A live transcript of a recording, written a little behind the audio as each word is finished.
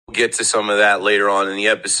get to some of that later on in the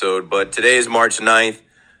episode. But today is March 9th.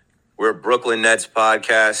 We're a Brooklyn Nets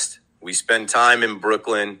podcast. We spend time in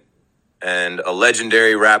Brooklyn, and a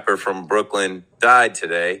legendary rapper from Brooklyn died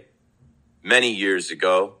today, many years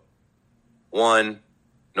ago. One,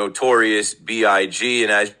 Notorious B.I.G.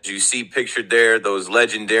 And as you see pictured there, those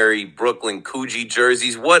legendary Brooklyn Coogee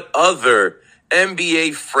jerseys. What other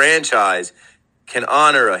NBA franchise can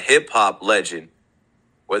honor a hip-hop legend?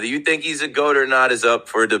 Whether you think he's a GOAT or not is up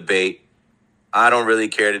for debate. I don't really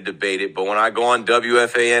care to debate it, but when I go on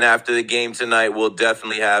WFAN after the game tonight, we'll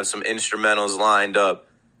definitely have some instrumentals lined up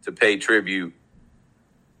to pay tribute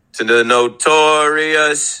to the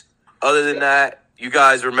Notorious. Other than that, you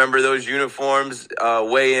guys remember those uniforms?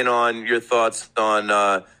 Weigh in on your thoughts on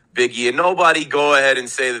Biggie. And nobody go ahead and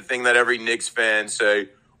say the thing that every Knicks fan say,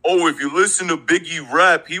 oh, if you listen to Biggie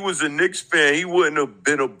rap, he was a Knicks fan. He wouldn't have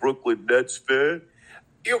been a Brooklyn Nets fan.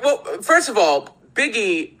 Well, first of all,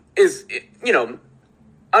 Biggie is,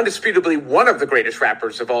 undisputably one of the greatest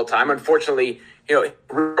rappers of all time. Unfortunately, his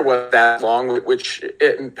career wasn't that long, which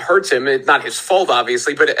it hurts him. It's not his fault,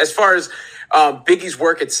 obviously. But as far as Biggie's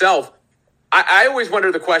work itself, I always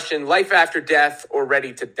wonder the question, life after death or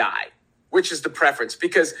ready to die? Which is the preference?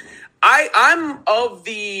 Because I'm of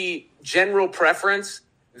the general preference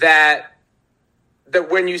that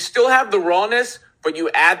when you still have the rawness, but you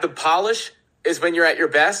add the polish is when you're at your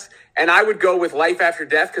best. And I would go with life after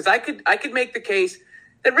death because I could make the case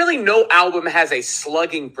that really no album has a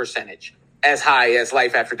slugging percentage as high as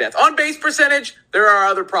life after death. On base percentage, there are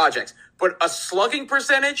other projects, but a slugging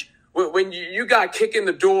percentage when you got Kick in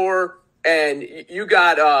the Door and you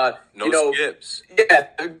got Skips,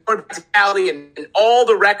 and all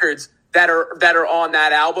the records that are on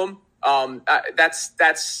that album.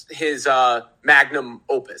 That's his magnum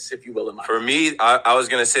opus, if you will. For me, I was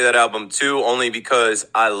going to say that album too, only because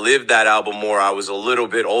I lived that album more. I was a little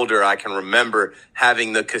bit older. I can remember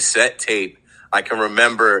having the cassette tape. I can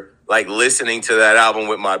remember listening to that album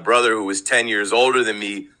with my brother who was 10 years older than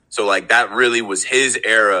me. So that really was his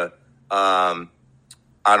era.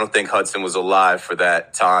 I don't think Hudson was alive for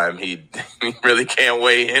that time. He really can't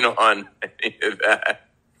weigh in on any of that.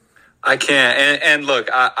 I can't. And look,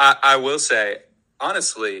 I will say,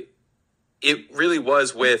 honestly, it really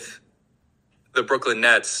was with the Brooklyn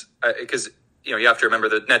Nets because, you have to remember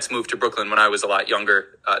the Nets moved to Brooklyn when I was a lot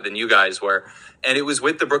younger than you guys were. And it was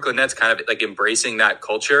with the Brooklyn Nets kind of embracing that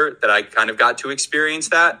culture that I kind of got to experience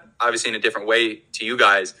that, obviously in a different way to you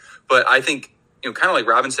guys. But I think, kind of like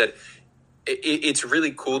Robin said, it's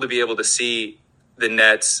really cool to be able to see the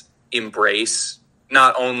Nets embrace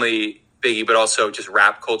not only Biggie, but also just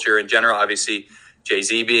rap culture in general. Obviously,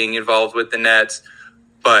 Jay-Z being involved with the Nets.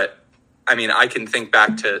 But, I can think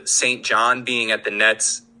back to St. John being at the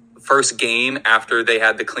Nets' first game after they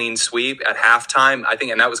had the clean sweep at halftime, I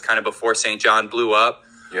think, and that was kind of before St. John blew up.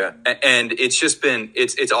 Yeah. And it's just been,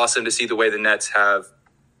 it's awesome to see the way the Nets have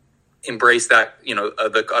embraced that,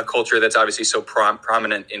 a culture that's obviously so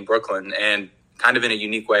prominent in Brooklyn and kind of in a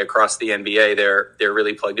unique way across the NBA. They're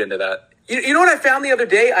really plugged into that. You know what I found the other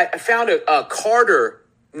day? I found a Carter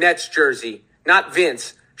Nets jersey, not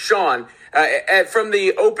Vince, Sean, from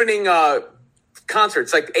the opening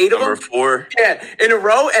concerts, 8 of them. Number 4. Yeah, in a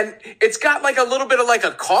row. And it's got a little bit of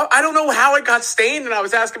a car. I don't know how it got stained. And I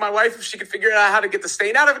was asking my wife if she could figure out how to get the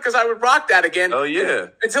stain out of it because I would rock that again. Oh, yeah.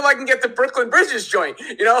 Until I can get the Brooklyn Bridges joint.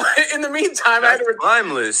 In the meantime, that's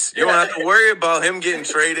timeless. You don't have to worry about him getting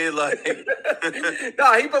traded.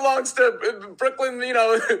 No, he belongs to Brooklyn,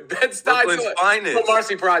 Bed-Stuy. Brooklyn's finest.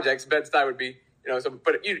 Marcy Projects, Bed-Stuy would be,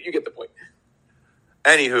 but you get the point.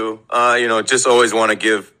 Anywho, just always want to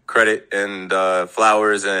give credit and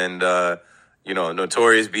flowers and,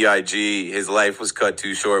 Notorious B.I.G. His life was cut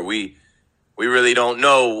too short. We really don't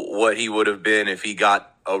know what he would have been if he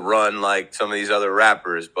got a run like some of these other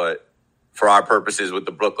rappers. But for our purposes with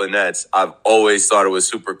the Brooklyn Nets, I've always thought it was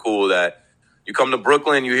super cool that you come to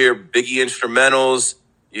Brooklyn, you hear Biggie instrumentals,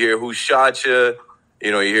 you hear Who Shot Ya,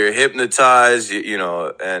 you hear Hypnotize,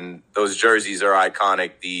 and those jerseys are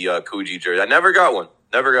iconic, the Coogee jersey. I never got one.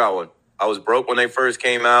 I was broke when they first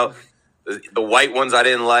came out. The white ones I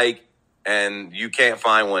didn't like, and you can't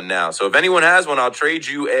find one now. So if anyone has one, I'll trade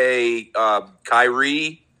you a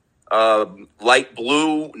Kyrie light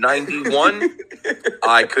blue 91.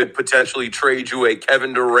 I could potentially trade you a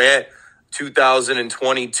Kevin Durant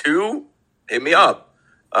 2022. Hit me up.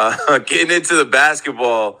 Getting into the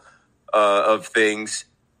basketball of things,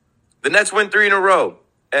 the Nets win 3 in a row.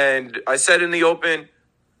 And I said in the open,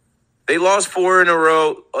 they lost 4 in a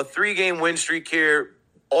row, a 3-game win streak here,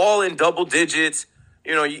 all in double digits.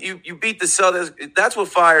 You beat the Celtics. That's what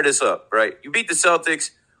fired us up, right? You beat the Celtics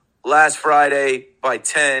last Friday by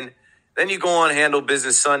 10. Then you go on handle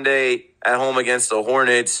business Sunday at home against the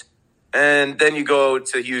Hornets. And then you go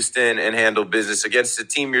to Houston and handle business against the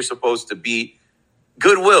team you're supposed to beat.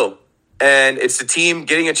 Goodwill. And it's the team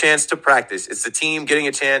getting a chance to practice. It's the team getting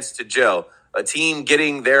a chance to gel. A team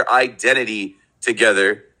getting their identity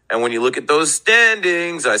together. And when you look at those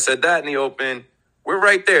standings, I said that in the open, we're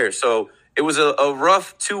right there. So it was a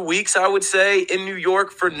rough 2 weeks, I would say, in New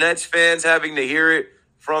York for Nets fans having to hear it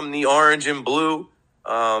from the orange and blue.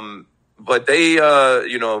 But they,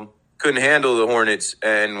 couldn't handle the Hornets.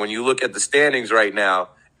 And when you look at the standings right now,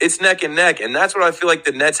 it's neck and neck. And that's what I feel like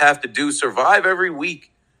the Nets have to do. Survive every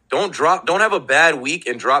week. Don't have a bad week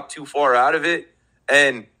and drop too far out of it.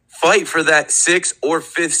 And fight for that 6th or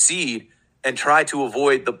 5th seed and try to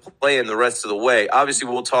avoid the play-in the rest of the way. Obviously,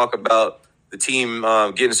 we'll talk about the team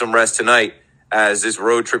getting some rest tonight as this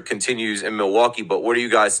road trip continues in Milwaukee. But what are you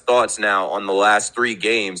guys' thoughts now on the last 3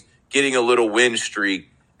 games, getting a little win streak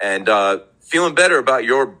and feeling better about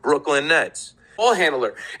your Brooklyn Nets? Ball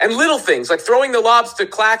handler and little things like throwing the lobs to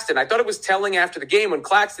Claxton. I thought it was telling after the game when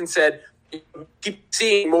Claxton said, keep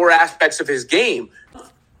seeing more aspects of his game.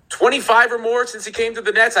 25 or more since he came to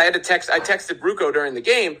the Nets. I texted Bruco during the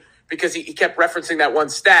game because he kept referencing that one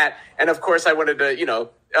stat. And of course I wanted to,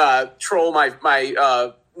 troll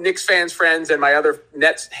my Knicks fans friends and my other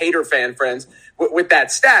Nets hater fan friends with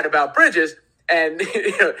that stat about Bridges. And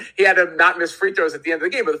he had to not miss free throws at the end of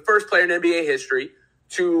the game. But the first player in NBA history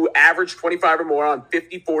to average 25 or more on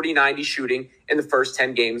 50, 40, 90 shooting in the first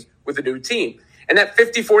 10 games with a new team. And that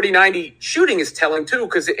 50, 40, 90 shooting is telling too,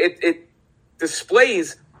 because it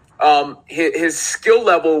displays his skill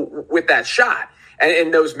level with that shot.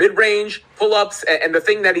 And those mid-range pull-ups, and the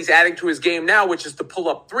thing that he's adding to his game now, which is the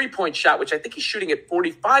pull-up three-point shot, which I think he's shooting at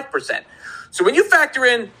 45%. So when you factor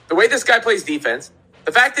in the way this guy plays defense,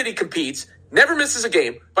 the fact that he competes, never misses a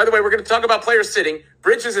game. By the way, we're going to talk about players sitting.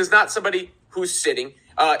 Bridges is not somebody who's sitting.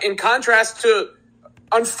 In contrast to,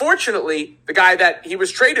 unfortunately, the guy that he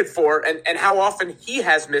was traded for and how often he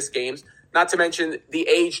has missed games, not to mention the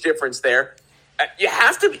age difference there. You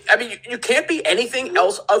have to be, you can't be anything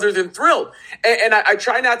else other than thrilled. And I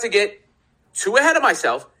try not to get too ahead of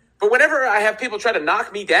myself, but whenever I have people try to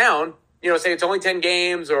knock me down, say it's only 10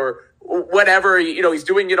 games or whatever, he's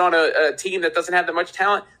doing it on a team that doesn't have that much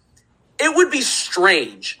talent. It would be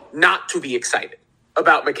strange not to be excited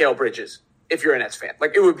about Mikal Bridges if you're a Nets fan.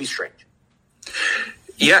 Like, it would be strange.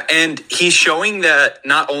 Yeah, and he's showing that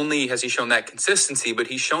not only has he shown that consistency, but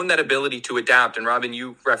he's shown that ability to adapt. And Robin,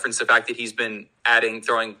 you referenced the fact that he's been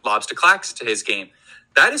throwing lobs to Clax to his game.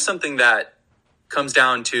 That is something that comes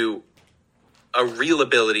down to a real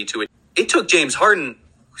ability to it. It took James Harden,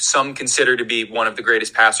 who some consider to be one of the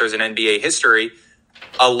greatest passers in NBA history,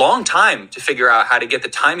 a long time to figure out how to get the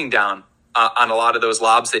timing down on a lot of those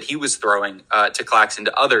lobs that he was throwing to Clax and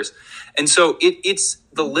to others. And so it's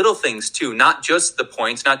the little things too, not just the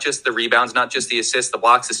points, not just the rebounds, not just the assists, the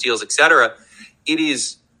blocks, the steals, etc. It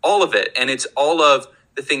is all of it. And it's all of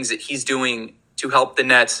the things that he's doing to help the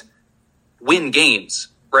Nets win games,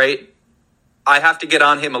 right? I have to get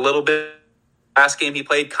on him a little bit. Last game he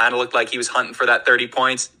played kind of looked like he was hunting for that 30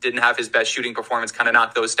 points, didn't have his best shooting performance, kind of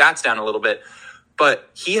knocked those stats down a little bit. But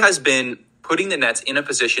he has been putting the Nets in a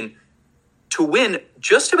position to win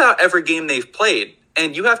just about every game they've played.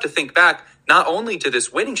 And you have to think back not only to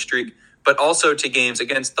this winning streak, but also to games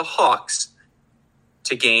against the Hawks,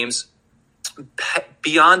 to games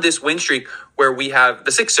beyond this win streak where we have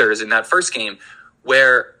the Sixers in that first game,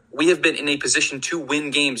 where we have been in a position to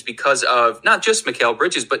win games because of not just Mikal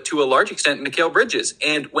Bridges, but to a large extent Mikal Bridges.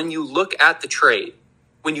 And when you look at the trade,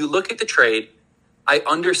 I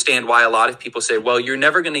understand why a lot of people say, well, you're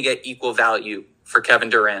never going to get equal value for Kevin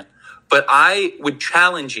Durant. But I would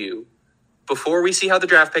challenge you, before we see how the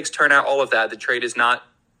draft picks turn out, all of that, the trade is not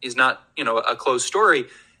a closed story.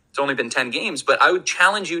 It's only been 10 games, but I would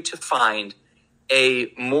challenge you to find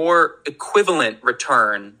a more equivalent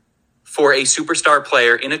return for a superstar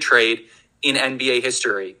player in a trade in NBA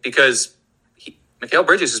history, because Mikal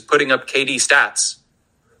Bridges is putting up KD stats.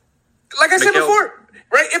 Like I said before,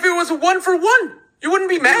 right? If it was a 1-for-1, you wouldn't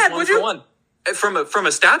be mad, would you? From a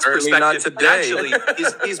stats perspective, actually,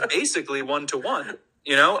 he's basically 1-to-1,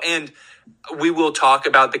 and we will talk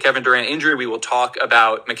about the Kevin Durant injury. We will talk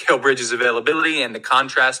about Mikal Bridges' availability and the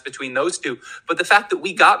contrast between those two. But the fact that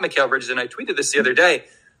we got Mikal Bridges, and I tweeted this the other day,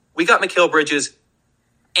 we got Mikal Bridges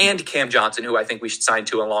and Cam Johnson, who I think we should sign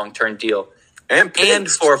to a long-term deal, and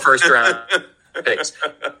 4 first-round picks.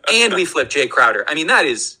 And we flipped Jay Crowder. I mean,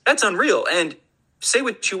 that's unreal. And say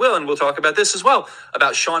what you will, and we'll talk about this as well,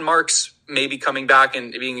 about Sean Marks maybe coming back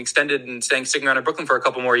and being extended and sticking around in Brooklyn for a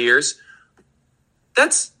couple more years.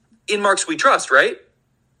 That's in Marks we trust, right?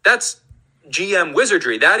 That's GM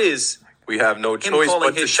wizardry. That is We have no him choice calling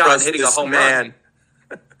but to his shot and trust hitting a this home man. run.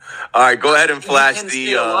 All right, go ahead and You flash can the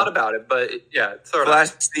say a lot about it, but yeah, throw it out.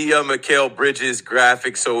 flash the Mikal Bridges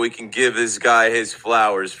graphic so we can give this guy his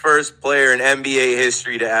flowers. First player in NBA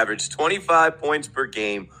history to average 25 points per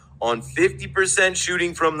game on 50%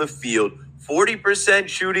 shooting from the field, 40%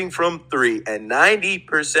 shooting from three, and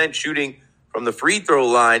 90% shooting from the free throw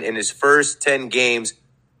line in his first 10 games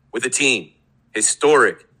with the team.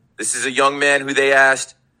 Historic. This is a young man who they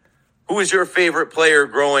asked, who was your favorite player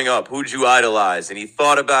growing up? Who'd you idolize? And he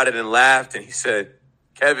thought about it and laughed, and he said,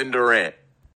 Kevin Durant.